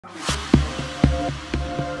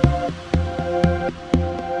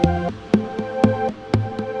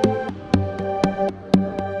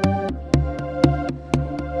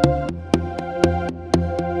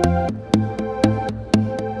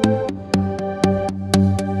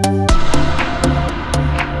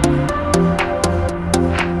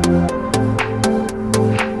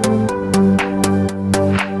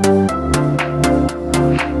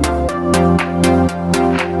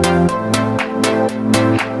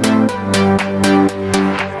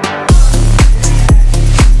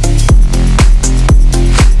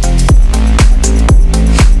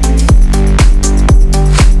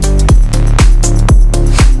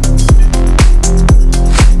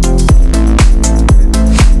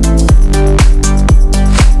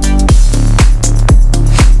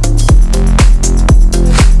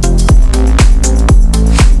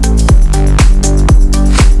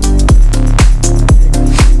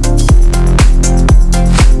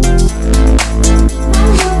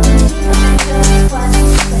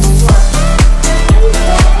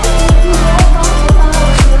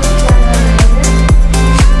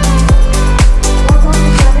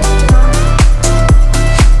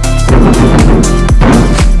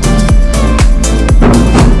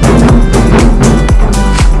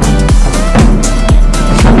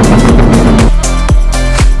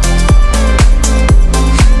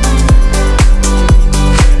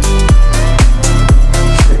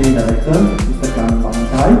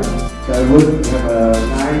Skyworth have a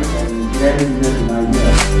nice and very nice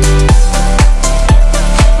year.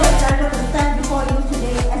 We're excited to stand before you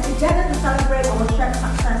today as we gather to celebrate our shared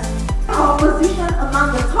success, our position among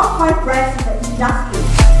the top 5 brands in the industry.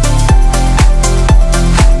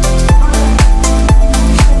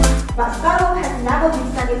 But Skyworth has never been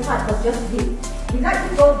satisfied for just this. We like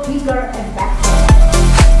to go bigger and better.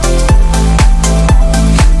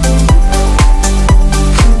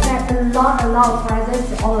 A lot of presents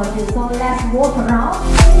to all of you, so let's walk around.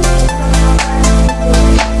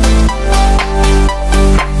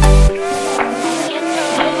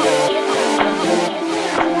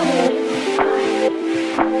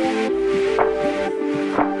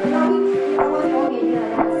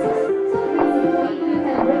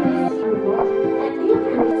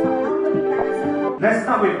 Let's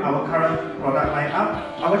start with our current product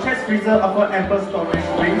lineup. Our chest freezer offers ample storage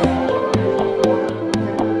space.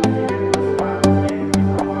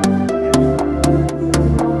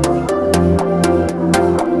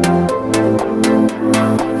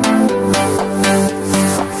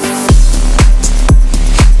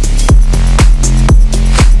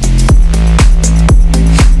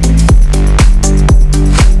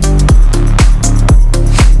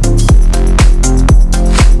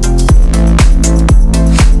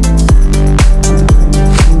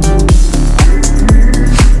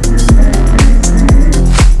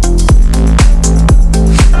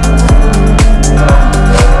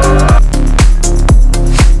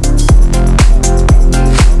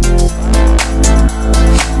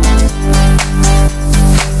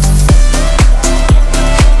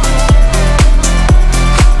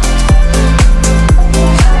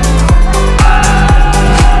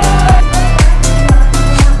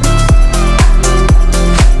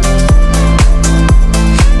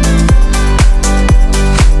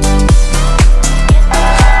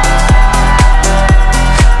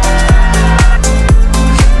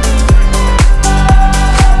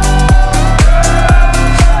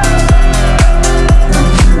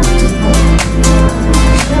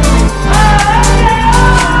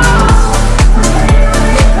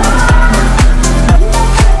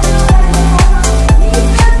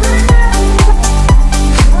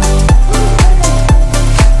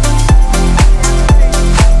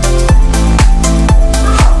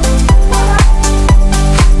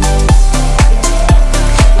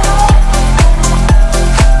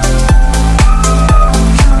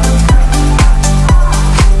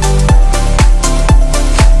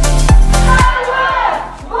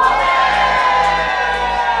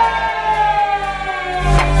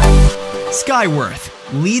 Skyworth,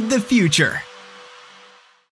 lead the future.